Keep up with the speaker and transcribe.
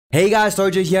Hey guys,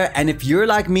 Sojo here, and if you're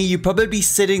like me, you're probably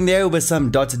sitting there with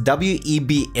some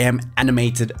 .webm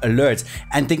animated alerts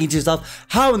and thinking to yourself,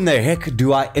 how in the heck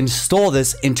do I install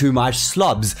this into my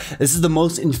SLOBS? This is the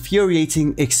most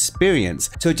infuriating experience.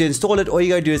 So to install it, all you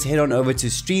gotta do is head on over to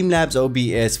Streamlabs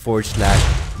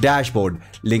OBS/dashboard,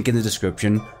 link in the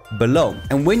description below.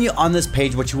 And when you're on this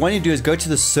page, what you want to do is go to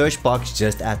the search box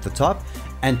just at the top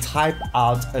and type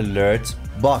out alert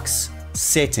box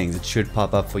settings. It should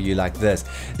pop up for you like this.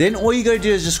 Then all you gotta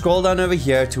do is just scroll down over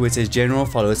here to where it says general,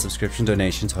 followers, subscription,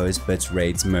 donations, host, bits,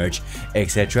 rates, merch,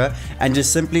 etc. and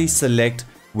just simply select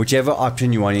whichever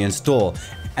option you want to install.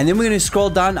 And then we're going to scroll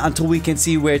down until we can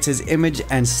see where it says image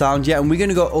and sound here, and we're going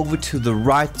to go over to the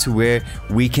right to where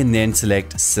we can then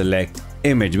select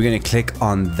image. We're going to click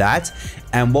on that,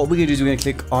 and what we're going to do is we're going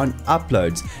to click on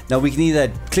uploads. Now we can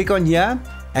either click on here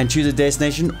and choose a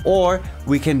destination, or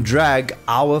we can drag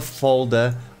our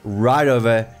folder right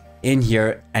over in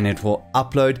here and it will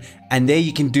upload, and there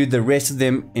you can do the rest of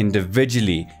them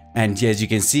individually, and as you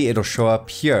can see it'll show up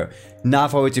here. Now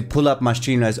if I were to pull up my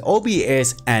Streamlabs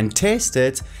OBS and test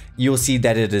it, you'll see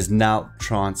that it is now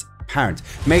transparent.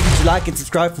 Make sure to like and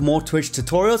subscribe for more Twitch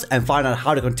tutorials and find out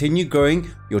how to continue growing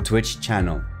your Twitch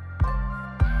channel.